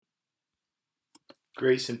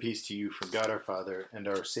Grace and peace to you from God our Father and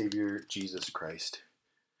our Savior Jesus Christ.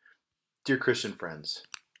 Dear Christian friends,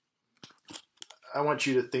 I want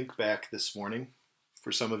you to think back this morning.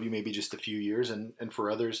 For some of you, maybe just a few years, and for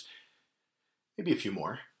others, maybe a few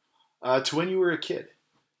more, to when you were a kid.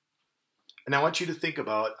 And I want you to think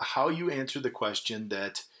about how you answered the question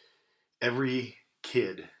that every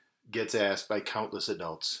kid gets asked by countless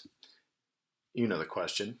adults. You know the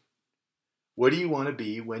question. What do you want to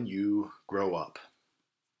be when you grow up?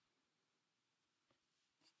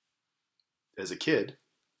 As a kid,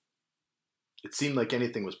 it seemed like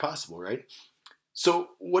anything was possible, right? So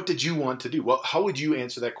what did you want to do? Well, how would you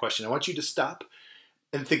answer that question? I want you to stop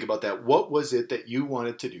and think about that. What was it that you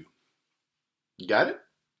wanted to do? You got it?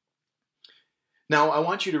 Now, I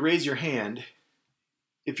want you to raise your hand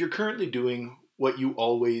if you're currently doing what you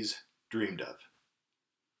always dreamed of.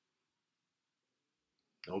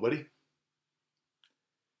 Nobody?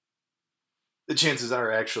 The chances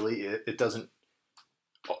are actually it doesn't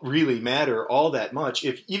really matter all that much.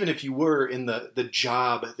 Even if you were in the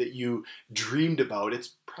job that you dreamed about,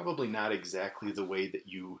 it's probably not exactly the way that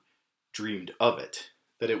you dreamed of it,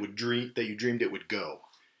 that you dreamed it would go.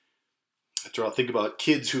 After all, think about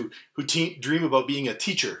kids who dream about being a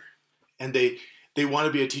teacher, and they want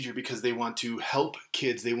to be a teacher because they want to help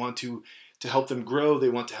kids, they want to help them grow, they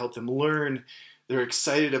want to help them learn. They're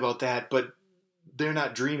excited about that, but they're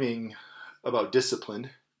not dreaming about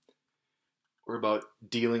discipline or about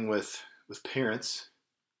dealing with parents.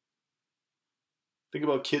 Think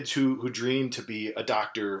about kids who dream to be a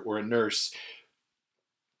doctor or a nurse.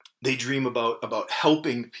 They dream about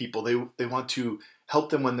helping people. They want to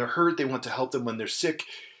help them when they're hurt. They want to help them when they're sick.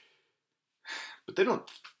 But they don't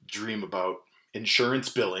dream about insurance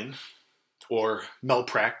billing or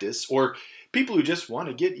malpractice or people who just want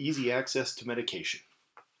to get easy access to medication.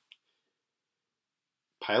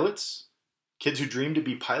 Pilots? Kids who dream to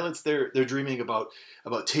be pilots, they're dreaming about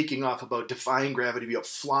taking off, about defying gravity, about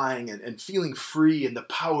flying and feeling free and the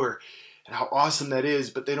power and how awesome that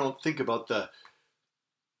is, but they don't think about the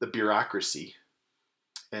bureaucracy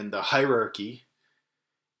and the hierarchy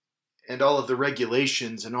and all of the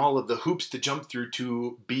regulations and all of the hoops to jump through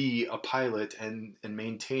to be a pilot and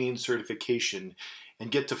maintain certification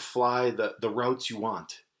and get to fly the routes you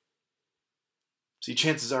want. See,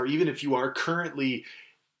 chances are, even if you are currently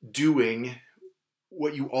doing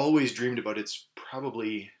what you always dreamed about, it's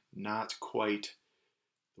probably not quite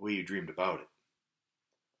the way you dreamed about it.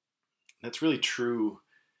 That's really true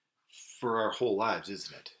for our whole lives,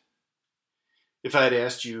 isn't it? If I had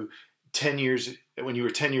asked you when you were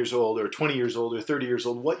 10 years old or 20 years old or 30 years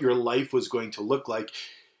old, what your life was going to look like,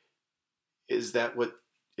 is that what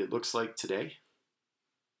it looks like today?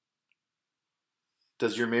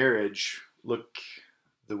 Does your marriage look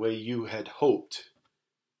the way you had hoped?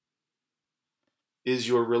 Is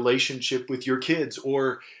your relationship with your kids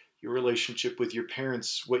or your relationship with your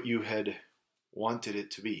parents what you had wanted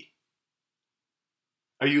it to be?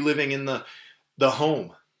 Are you living in the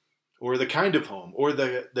home or the kind of home or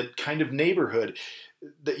the kind of neighborhood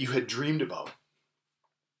that you had dreamed about?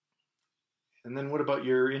 And then what about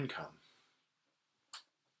your income?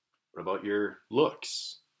 What about your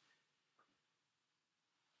looks?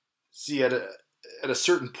 See, at a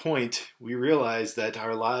certain point, we realize that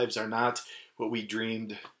our lives are not what we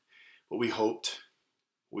dreamed, what we hoped,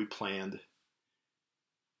 what we planned.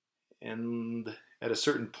 And at a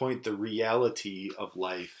certain point, the reality of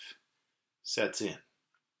life sets in.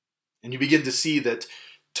 And you begin to see that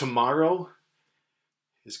tomorrow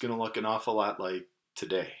is going to look an awful lot like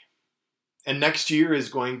today. And next year is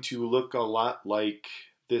going to look a lot like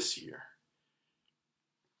this year.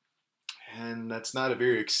 And that's not a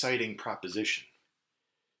very exciting proposition.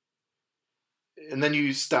 And then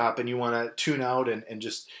you stop and you want to tune out and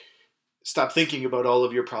just stop thinking about all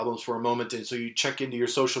of your problems for a moment. And so you check into your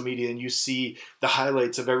social media and you see the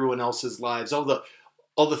highlights of everyone else's lives, all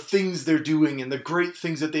the things they're doing and the great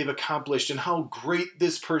things that they've accomplished and how great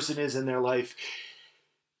this person is in their life.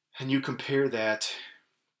 And you compare that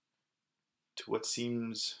to what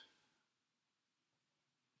seems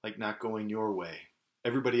like not going your way.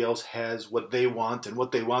 Everybody else has what they want and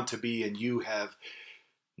what they want to be, and you have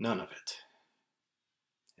none of it.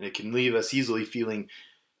 And it can leave us easily feeling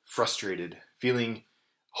frustrated, feeling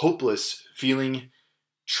hopeless, feeling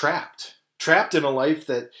trapped in a life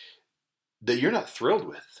that you're not thrilled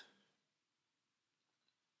with.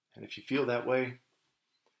 And if you feel that way,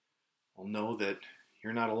 well, know that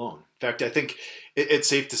you're not alone. In fact, I think it's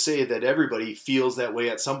safe to say that everybody feels that way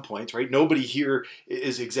at some point, right? Nobody here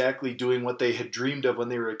is exactly doing what they had dreamed of when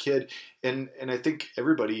they were a kid. And I think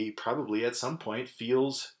everybody probably at some point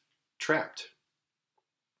feels trapped.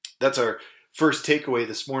 That's our first takeaway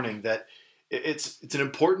this morning that it's an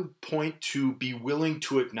important point to be willing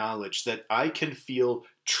to acknowledge that I can feel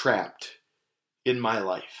trapped in my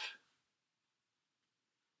life.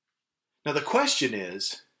 Now the question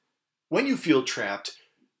is, when you feel trapped,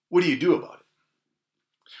 what do you do about it?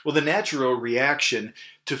 Well, the natural reaction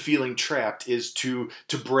to feeling trapped is to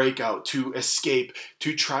break out, to escape,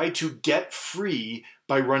 to try to get free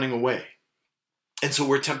by running away. And so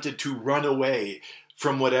we're tempted to run away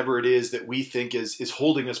from whatever it is that we think is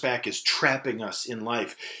holding us back, is trapping us in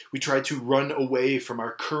life. We try to run away from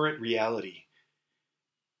our current reality.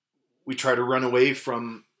 We try to run away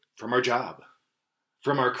from our job,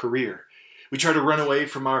 from our career. We try to run away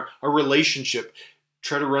from our relationship,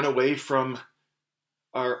 try to run away from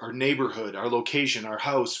our neighborhood, our location, our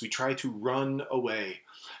house. We try to run away.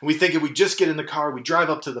 And we think if we just get in the car, we drive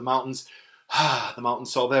up to the mountains, the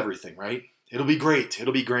mountains solve everything, right? It'll be great.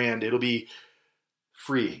 It'll be grand. It'll be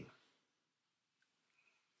freeing.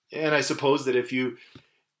 And I suppose that if you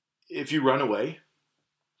run away,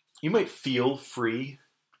 you might feel free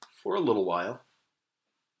for a little while.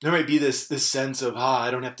 There might be this sense of,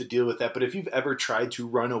 I don't have to deal with that. But if you've ever tried to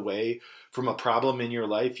run away from a problem in your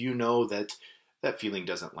life, you know that feeling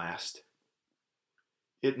doesn't last.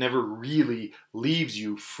 It never really leaves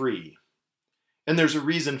you free. And there's a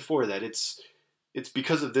reason for that. It's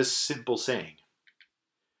because of this simple saying.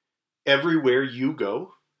 Everywhere you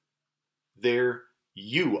go, there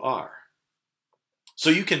you are. So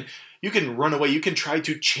you can run away. You can try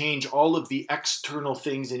to change all of the external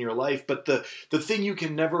things in your life, but the thing you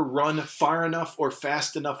can never run far enough or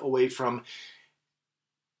fast enough away from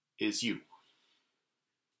is you.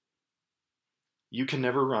 You can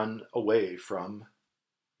never run away from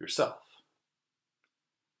yourself.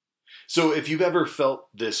 So if you've ever felt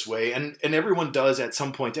this way, and everyone does at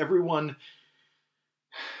some point, everyone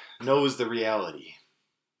knows the reality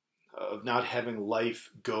of not having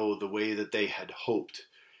life go the way that they had hoped,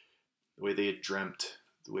 the way they had dreamt,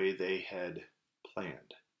 the way they had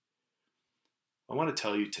planned. I want to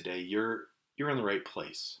tell you today, you're in the right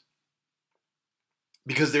place.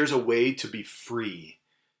 Because there's a way to be free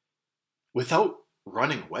without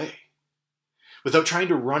running away. Without trying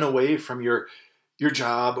to run away from your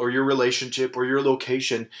job or your relationship or your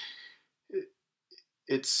location.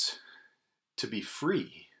 It's to be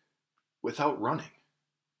free without running.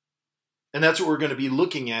 And that's what we're going to be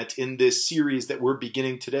looking at in this series that we're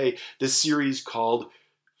beginning today, this series called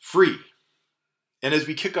Free. And as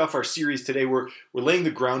we kick off our series today, we're laying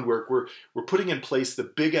the groundwork, we're putting in place the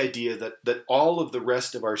big idea that all of the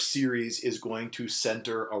rest of our series is going to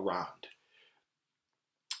center around.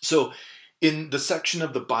 So in the section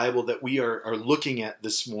of the Bible that we are looking at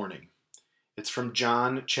this morning, it's from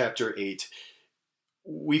John chapter 8,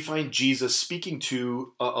 we find Jesus speaking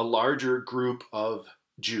to a larger group of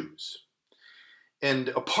Jews. And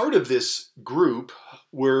a part of this group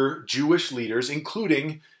were Jewish leaders,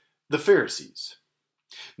 including the Pharisees.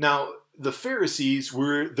 Now, the Pharisees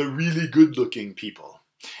were the really good-looking people.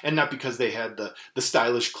 And not because they had the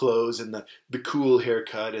stylish clothes and the cool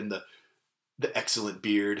haircut and the excellent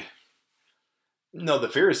beard. No, the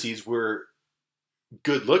Pharisees were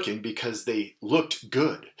good-looking because they looked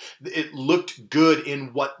good. It looked good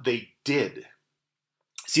in what they did.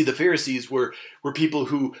 See, the Pharisees were people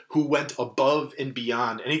who went above and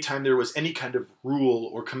beyond. Anytime there was any kind of rule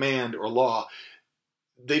or command or law,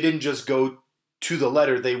 they didn't just go to the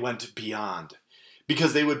letter, they went beyond.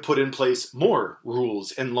 Because they would put in place more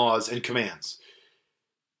rules and laws and commands.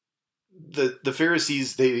 The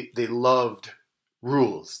Pharisees, they loved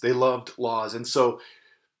rules. They loved laws. And so,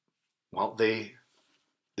 well, they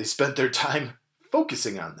spent their time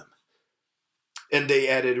focusing on them. And they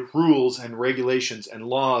added rules and regulations and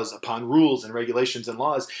laws upon rules and regulations and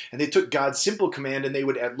laws. And they took God's simple command and they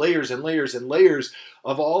would add layers and layers and layers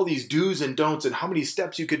of all these do's and don'ts and how many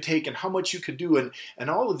steps you could take and how much you could do and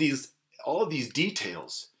all of these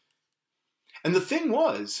details. And the thing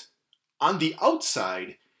was, on the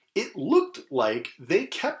outside, it looked like they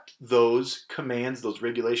kept those commands, those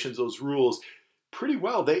regulations, those rules pretty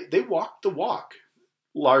well. They walked the walk,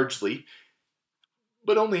 largely,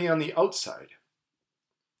 but only on the outside.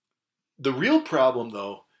 The real problem,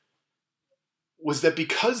 though, was that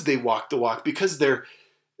because they walked the walk, because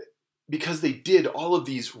they did all of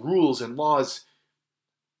these rules and laws,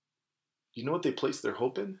 you know what they placed their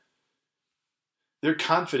hope in? Their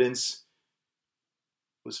confidence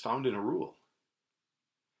was found in a rule.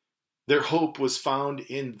 Their hope was found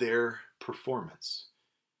in their performance.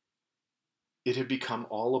 It had become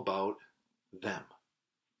all about them.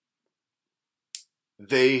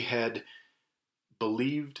 They had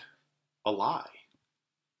believed a lie.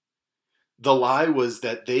 The lie was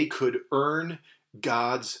that they could earn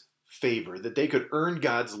God's favor, that they could earn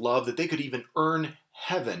God's love, that they could even earn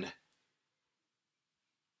heaven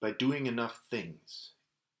by doing enough things.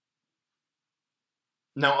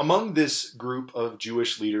 Now, among this group of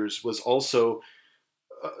Jewish leaders was also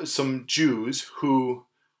some Jews who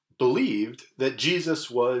believed that Jesus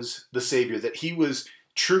was the Savior, that he was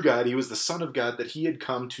true God, he was the Son of God, that he had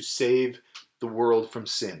come to save the world from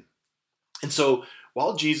sin. And so,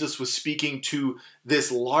 while Jesus was speaking to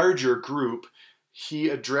this larger group, he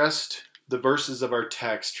addressed the verses of our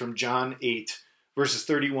text from John 8, verses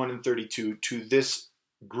 31 and 32, to this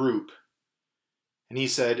group. And he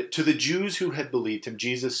said, to the Jews who had believed him,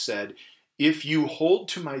 Jesus said, if you hold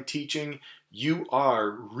to my teaching, you are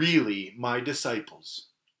really my disciples.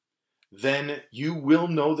 Then you will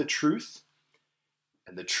know the truth,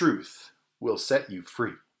 and the truth will set you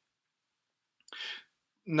free.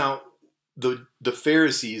 Now, the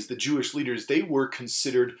Pharisees, the Jewish leaders, they were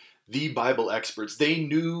considered the Bible experts. They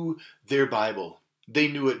knew their Bible. They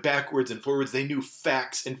knew it backwards and forwards. They knew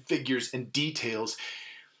facts and figures and details.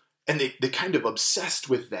 And they kind of obsessed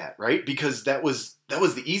with that, right? Because that was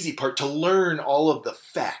the easy part, to learn all of the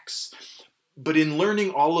facts. But in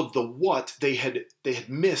learning all of the what, they had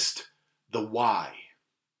missed the why.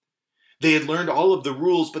 They had learned all of the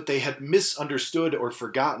rules, but they had misunderstood or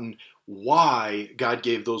forgotten why God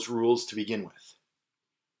gave those rules to begin with.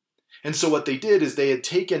 And so what they did is they had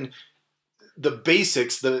taken the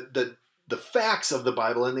basics, the facts of the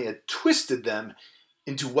Bible, and they had twisted them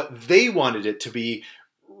into what they wanted it to be,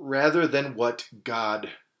 rather than what God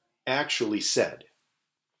actually said.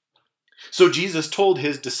 So Jesus told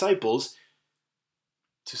his disciples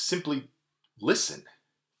to simply listen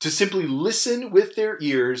with their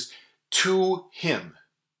ears to him,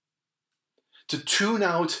 to tune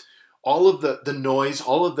out all of the noise,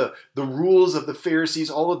 all of the rules of the Pharisees,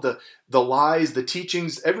 all of the lies, the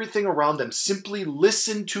teachings, everything around them. Simply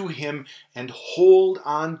listen to him and hold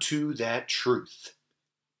on to that truth.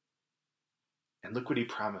 And look what he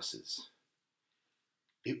promises.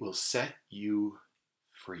 It will set you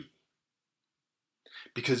free.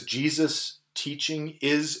 Because Jesus' teaching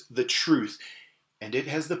is the truth, and it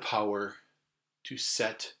has the power to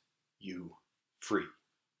set you free.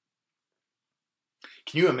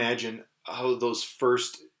 Can you imagine how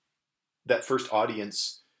that first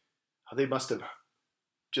audience, how they must have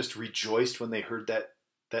just rejoiced when they heard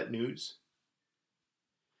that news?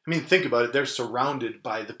 I mean, think about it. They're surrounded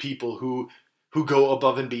by the people who go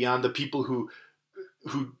above and beyond, the people who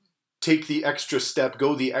take the extra step,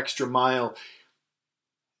 go the extra mile.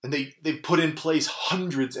 And they've put in place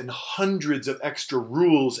hundreds and hundreds of extra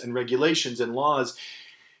rules and regulations and laws,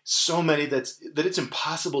 so many that it's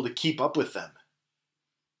impossible to keep up with them.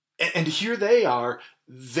 And here they are,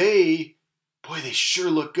 they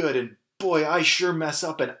sure look good, and boy, I sure mess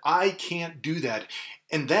up, and I can't do that.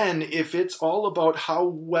 And then, if it's all about how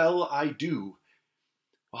well I do,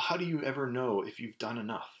 well, how do you ever know if you've done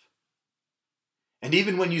enough? And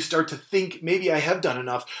even when you start to think, maybe I have done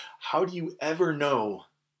enough, how do you ever know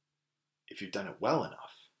if you've done it well enough?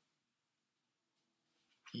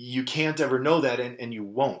 You can't ever know that, and you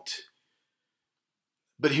won't.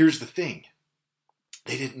 But here's the thing.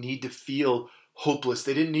 They didn't need to feel hopeless.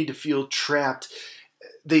 They didn't need to feel trapped.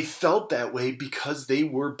 They felt that way because they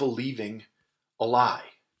were believing a lie.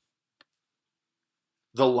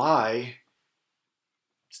 The lie,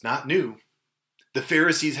 it's not new. The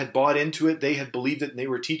Pharisees had bought into it. They had believed it and they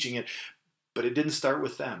were teaching it. But it didn't start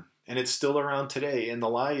with them. And it's still around today. And the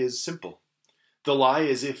lie is simple. The lie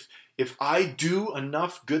is if I do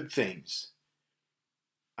enough good things,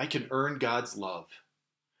 I can earn God's love.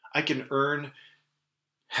 I can earn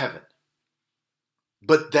heaven.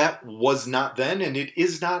 But that was not then, and it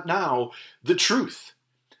is not now, the truth.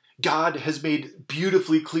 God has made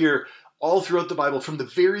beautifully clear all throughout the Bible, from the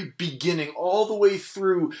very beginning all the way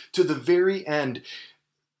through to the very end,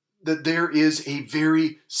 that there is a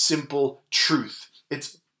very simple truth.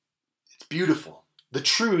 It's beautiful. The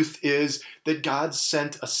truth is that God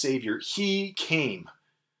sent a Savior. He came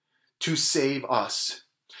to save us,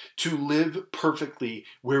 to live perfectly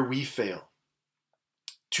where we fail,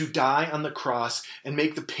 to die on the cross and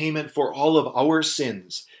make the payment for all of our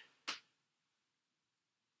sins.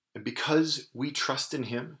 And because we trust in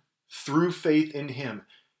him, through faith in him,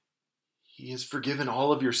 he has forgiven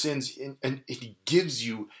all of your sins and he gives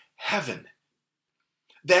you heaven.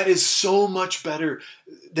 That is so much better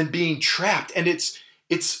than being trapped, and it's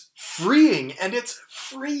freeing and it's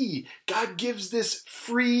free. God gives this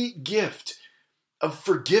free gift of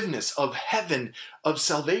forgiveness, of heaven, of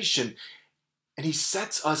salvation, and he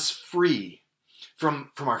sets us free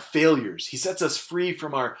from our failures. He sets us free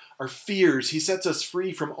from our fears. He sets us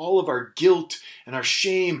free from all of our guilt and our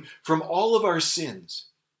shame, from all of our sins,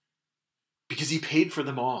 because he paid for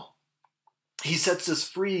them all. He sets us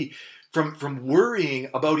free from worrying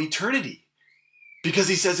about eternity, because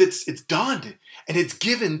he says it's done and it's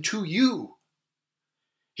given to you.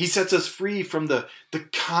 He sets us free from the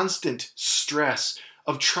constant stress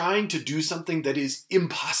of trying to do something that is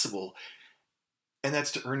impossible, and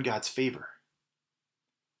that's to earn God's favor.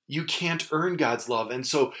 You can't earn God's love, and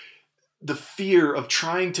so the fear of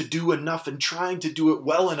trying to do enough and trying to do it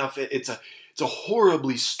well enough, it's a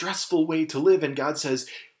horribly stressful way to live, and God says,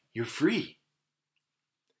 you're free.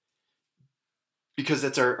 Because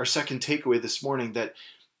that's our second takeaway this morning, that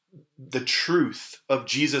the truth of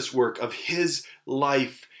Jesus' work, of his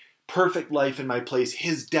life, perfect life in my place,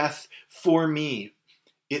 his death for me,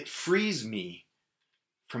 it frees me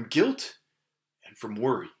from guilt and from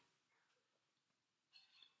worry.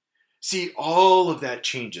 See, all of that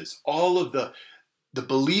changes. All of the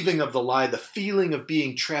believing of the lie, the feeling of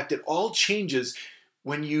being trapped, it all changes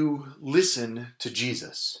when you listen to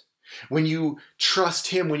Jesus. When you trust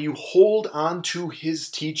him, when you hold on to his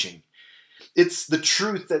teaching. It's the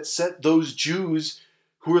truth that set those Jews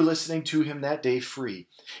who were listening to him that day free.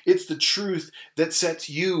 It's the truth that sets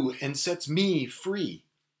you and sets me free.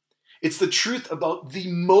 It's the truth about the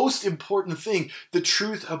most important thing, the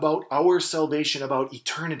truth about our salvation, about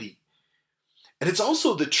eternity. And it's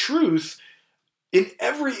also the truth in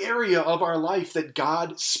every area of our life that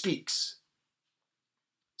God speaks.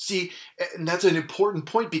 See, and that's an important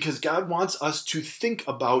point, because God wants us to think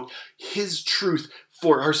about his truth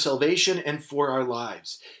for our salvation and for our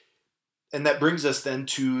lives. And that brings us then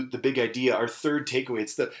to the big idea, our third takeaway.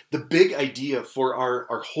 It's the big idea for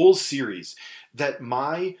our whole series, that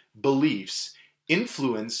my beliefs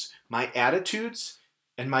influence my attitudes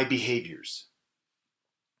and my behaviors.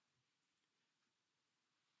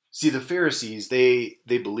 See, the Pharisees, they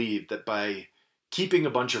believed that by keeping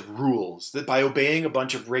a bunch of rules, that by obeying a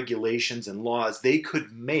bunch of regulations and laws, they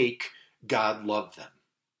could make God love them.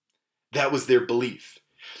 That was their belief.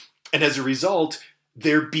 And as a result,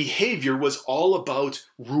 their behavior was all about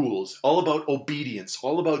rules, all about obedience,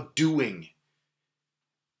 all about doing.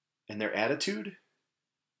 And their attitude?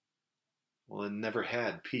 Well, it never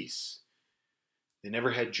had peace. They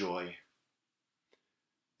never had joy.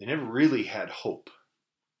 They never really had hope.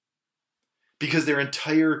 Because their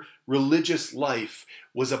entire religious life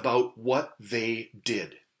was about what they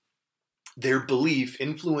did. Their belief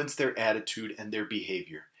influenced their attitude and their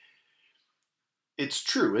behavior. It's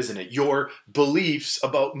true, isn't it? Your beliefs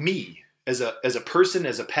about me as a person,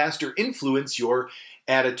 as a pastor, influence your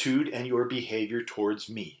attitude and your behavior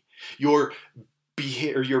towards me. Your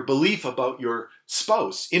belief about your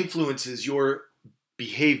spouse influences your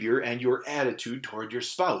behavior and your attitude toward your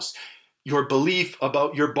spouse. Your belief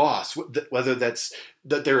about your boss, whether that's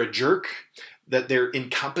that they're a jerk, that they're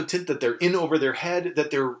incompetent, that they're in over their head,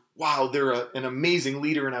 that they're an amazing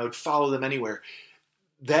leader and I would follow them anywhere.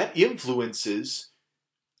 That influences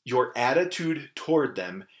your attitude toward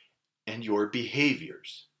them and your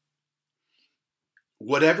behaviors.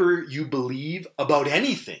 Whatever you believe about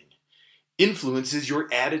anything influences your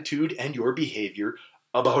attitude and your behavior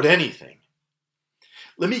about anything.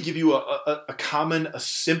 Let me give you a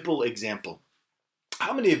simple example.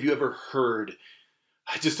 How many of you ever heard,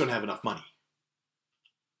 I just don't have enough money?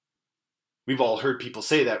 We've all heard people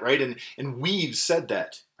say that, right? And we've said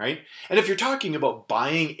that, right? And if you're talking about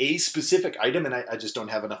buying a specific item and I just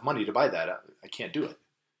don't have enough money to buy that, I can't do it.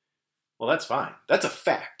 Well, that's fine. That's a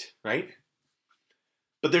fact, right?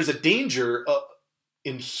 But there's a danger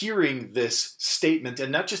in hearing this statement,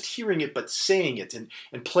 and not just hearing it, but saying it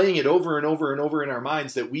and playing it over and over and over in our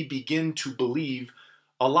minds, that we begin to believe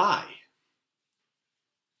a lie.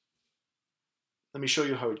 Let me show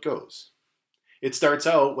you how it goes. It starts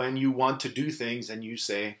out when you want to do things and you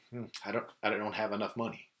say, I don't have enough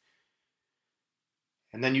money.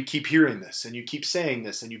 And then you keep hearing this and you keep saying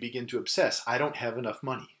this and you begin to obsess. I don't have enough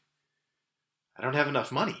money. I don't have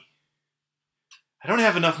enough money. I don't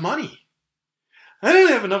have enough money. I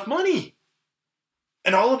don't have enough money.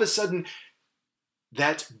 And all of a sudden,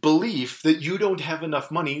 that belief that you don't have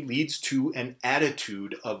enough money leads to an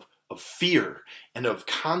attitude of fear and of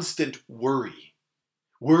constant worry.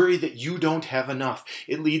 Worry that you don't have enough.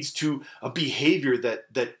 It leads to a behavior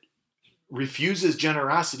that refuses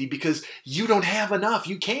generosity because you don't have enough.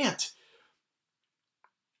 You can't.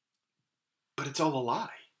 But it's all a lie.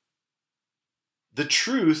 The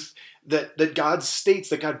truth that God states,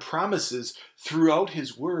 that God promises throughout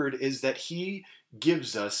his word, is that he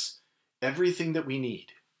gives us everything that we need.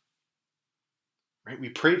 right? We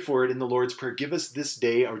pray for it in the Lord's Prayer. Give us this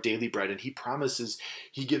day our daily bread. And he promises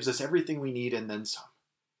he gives us everything we need and then some.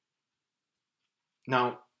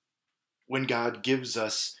 Now, when God gives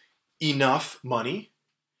us enough money,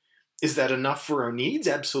 is that enough for our needs?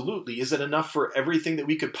 Absolutely. Is it enough for everything that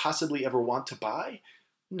we could possibly ever want to buy?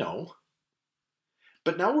 No.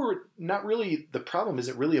 But now we're not really, the problem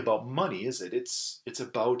isn't really about money, is it? It's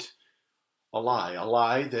about a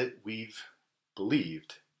lie that we've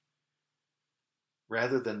believed,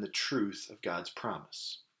 rather than the truth of God's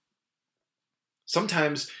promise.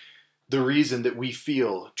 Sometimes the reason that we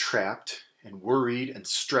feel trapped and worried and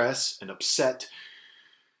stressed and upset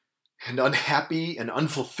and unhappy and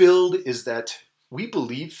unfulfilled is that we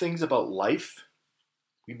believe things about life.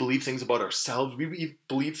 We believe things about ourselves. We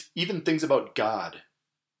believe even things about God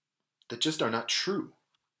that just are not true.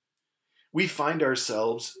 We find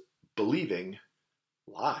ourselves believing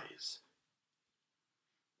lies.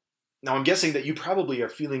 Now, I'm guessing that you probably are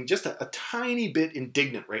feeling just a tiny bit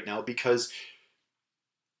indignant right now, because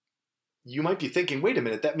you might be thinking, wait a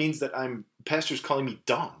minute, that means that pastor's calling me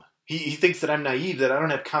dumb. He thinks that I'm naive, that I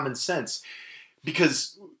don't have common sense,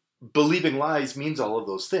 because believing lies means all of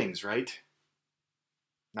those things, right?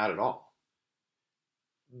 Not at all.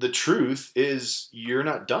 The truth is you're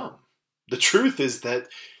not dumb. The truth is that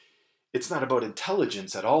it's not about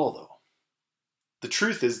intelligence at all, though. The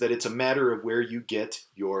truth is that it's a matter of where you get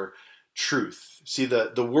your truth. See,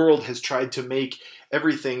 the world has tried to make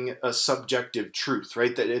everything a subjective truth,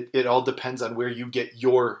 right? That it all depends on where you get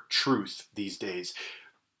your truth these days.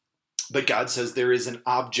 But God says there is an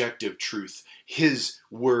objective truth. His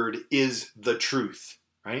word is the truth,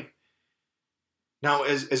 right? Now,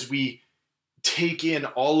 as we take in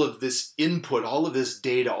all of this input, all of this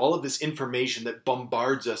data, all of this information that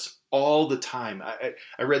bombards us all the time,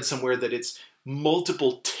 I read somewhere that it's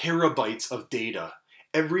multiple terabytes of data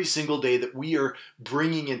every single day that we are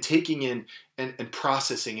bringing and taking in and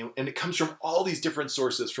processing. And it comes from all these different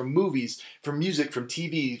sources, from movies, from music, from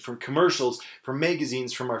TV, from commercials, from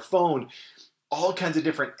magazines, from our phone, all kinds of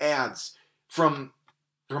different ads, from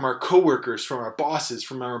our coworkers, from our bosses,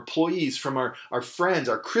 from our employees, from our friends,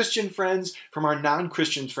 our Christian friends, from our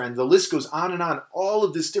non-Christian friends. The list goes on and on. All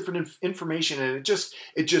of this different information, and it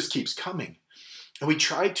just keeps coming. And we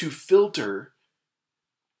try to filter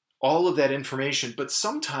all of that information, but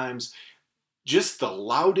sometimes just the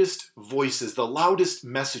loudest voices, the loudest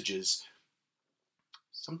messages,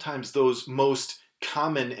 sometimes those most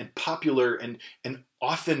common and popular and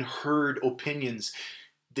often heard opinions,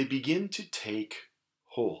 they begin to take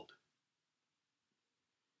hold.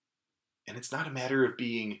 And it's not a matter of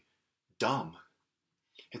being dumb.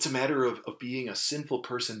 It's a matter of being a sinful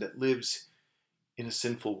person that lives in a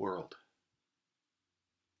sinful world.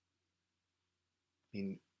 I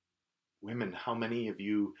mean, women, how many of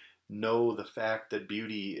you know the fact that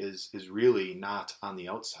beauty is really not on the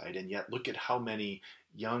outside? And yet look at how many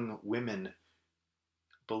young women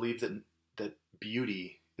believe that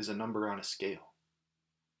beauty is a number on a scale.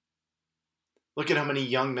 Look at how many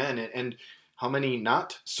young men and how many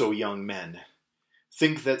not so young men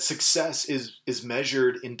think that success is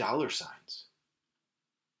measured in dollar signs.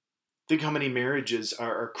 Think how many marriages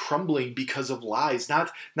are crumbling because of lies.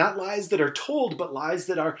 Not lies that are told, but lies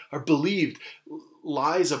that are believed.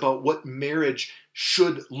 Lies about what marriage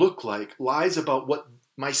should look like. Lies about what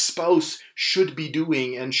my spouse should be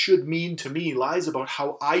doing and should mean to me. Lies about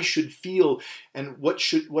how I should feel and what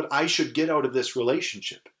I should get out of this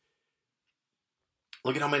relationship.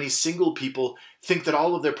 Look at how many single people think that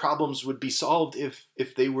all of their problems would be solved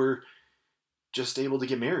if they were just able to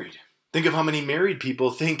get married. Think of how many married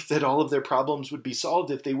people think that all of their problems would be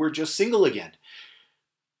solved if they were just single again.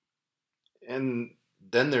 And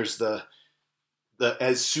then there's the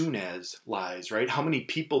as soon as lies, right? How many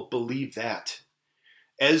people believe that?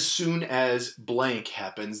 As soon as blank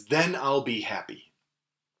happens, then I'll be happy.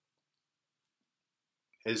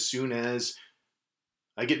 As soon as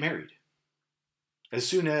I get married. As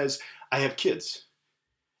soon as I have kids.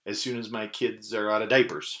 As soon as my kids are out of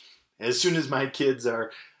diapers. As soon as my kids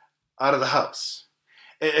are out of the house.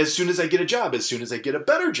 As soon as I get a job, as soon as I get a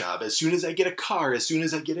better job, as soon as I get a car, as soon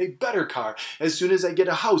as I get a better car, as soon as I get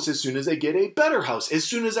a house, as soon as I get a better house, as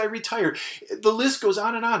soon as I retire. The list goes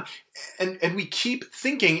on and on. And we keep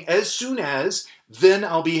thinking, as soon as, then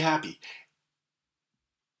I'll be happy.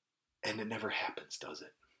 And it never happens, does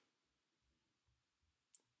it?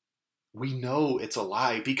 We know it's a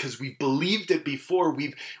lie because we've believed it before.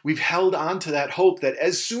 We've held on to that hope that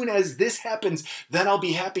as soon as this happens, then I'll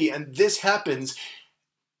be happy. And this happens,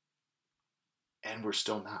 and we're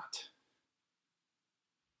still not.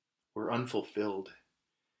 We're unfulfilled,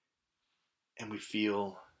 and we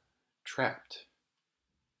feel trapped.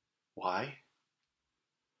 Why?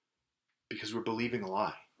 Because we're believing a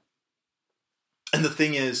lie. And the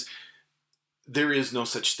thing is, there is no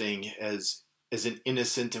such thing as an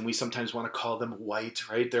innocent, and we sometimes want to call them white,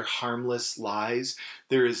 right? They're harmless lies.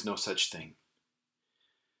 There is no such thing.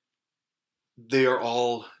 They are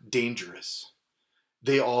all dangerous.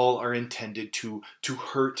 They all are intended to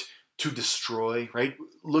hurt, to destroy, right?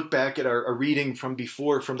 Look back at our reading from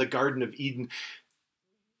before, from the Garden of Eden.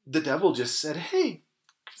 The devil just said, hey,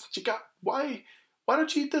 why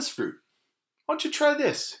don't you eat this fruit? Why don't you try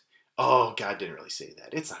this? Oh, God didn't really say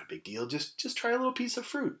that. It's not a big deal. Just try a little piece of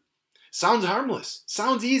fruit. Sounds harmless.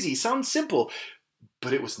 Sounds easy. Sounds simple.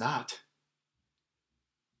 But it was not.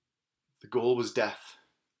 The goal was death.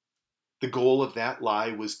 The goal of that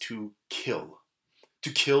lie was to kill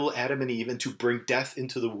Adam and Eve and to bring death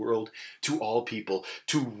into the world to all people,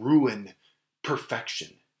 to ruin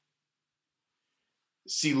perfection.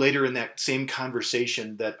 See, later in that same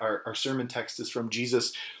conversation that our sermon text is from,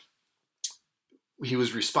 Jesus, he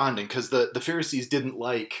was responding because the Pharisees didn't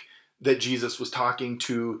like that Jesus was talking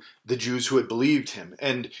to the Jews who had believed him.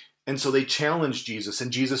 And so they challenged Jesus,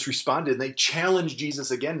 and Jesus responded, and they challenged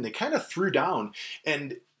Jesus again, and they kind of threw down.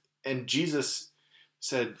 And Jesus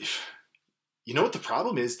said, you know what the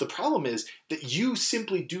problem is? The problem is that you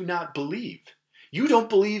simply do not believe. You don't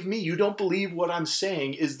believe me. You don't believe what I'm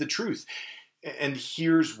saying is the truth. And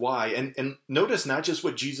here's why. And notice not just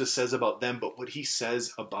what Jesus says about them, but what he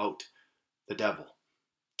says about the devil.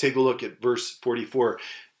 Take a look at verse 44.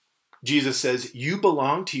 Jesus says, you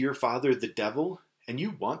belong to your father, the devil, and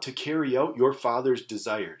you want to carry out your father's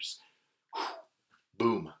desires.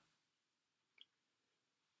 Boom.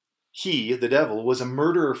 He, the devil, was a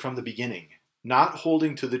murderer from the beginning, not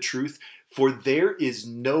holding to the truth, for there is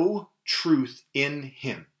no truth in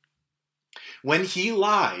him. When he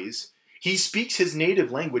lies, he speaks his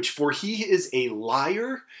native language, for he is a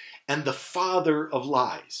liar and the father of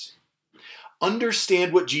lies.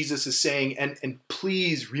 Understand what Jesus is saying, and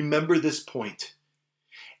please remember this point.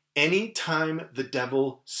 Anytime the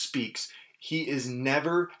devil speaks, he is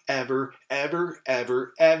never, ever, ever,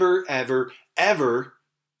 ever, ever, ever, ever,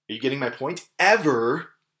 are you getting my point? Ever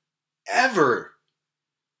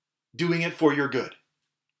doing it for your good.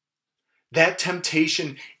 That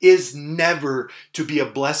temptation is never to be a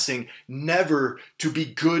blessing, never to be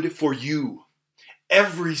good for you.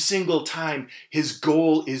 Every single time, his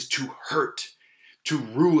goal is to hurt, to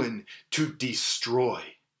ruin, to destroy.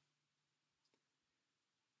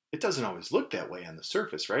 It doesn't always look that way on the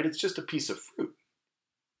surface, right? It's just a piece of fruit.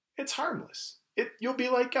 It's harmless. You'll be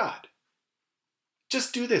like God.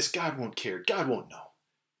 Just do this. God won't care. God won't know.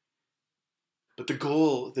 But the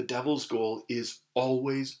goal, the devil's goal, is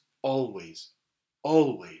always, always,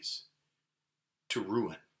 always to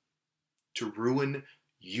ruin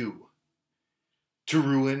you, to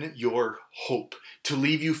ruin your hope, to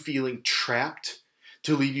leave you feeling trapped,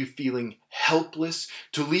 to leave you feeling helpless,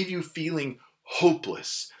 to leave you feeling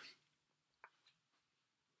hopeless,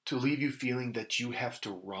 to leave you feeling that you have to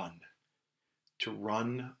run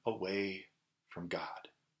away from God.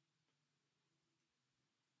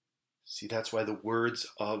 See, that's why the words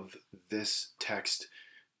of this text,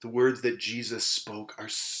 the words that Jesus spoke, are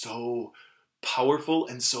so powerful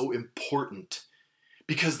and so important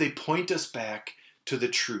because they point us back to the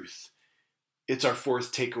truth. It's our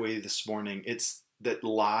fourth takeaway this morning. It's that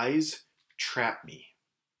lies trap me,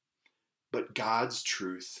 but God's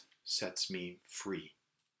truth sets me free.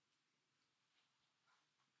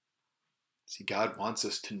 See, God wants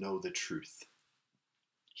us to know the truth.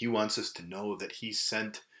 He wants us to know that he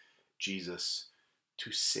sent Jesus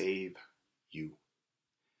to save you,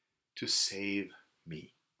 to save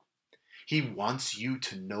me. He wants you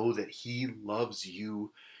to know that he loves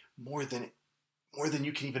you more than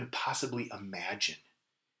you can even possibly imagine.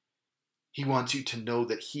 He wants you to know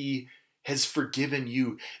that he has forgiven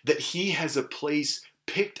you, that he has a place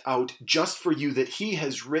picked out just for you, that he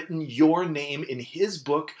has written your name in his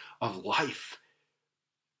book of life.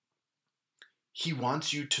 He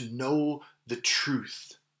wants you to know the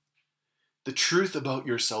truth about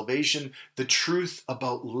your salvation, the truth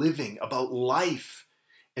about living, about life,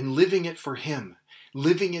 and living it for him,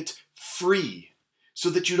 living it free, so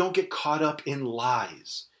that you don't get caught up in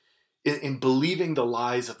lies, in believing the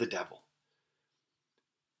lies of the devil.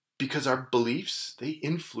 Because our beliefs, they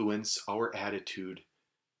influence our attitude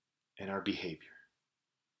and our behavior.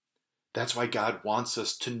 That's why God wants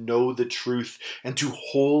us to know the truth and to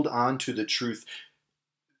hold on to the truth,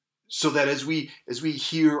 so that as we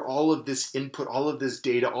hear all of this input, all of this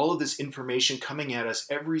data, all of this information coming at us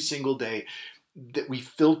every single day, that we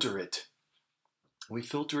filter it. We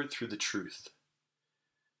filter it through the truth,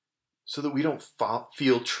 so that we don't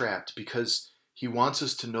feel trapped, because he wants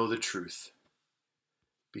us to know the truth,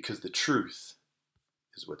 because the truth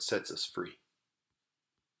is what sets us free.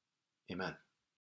 Amen.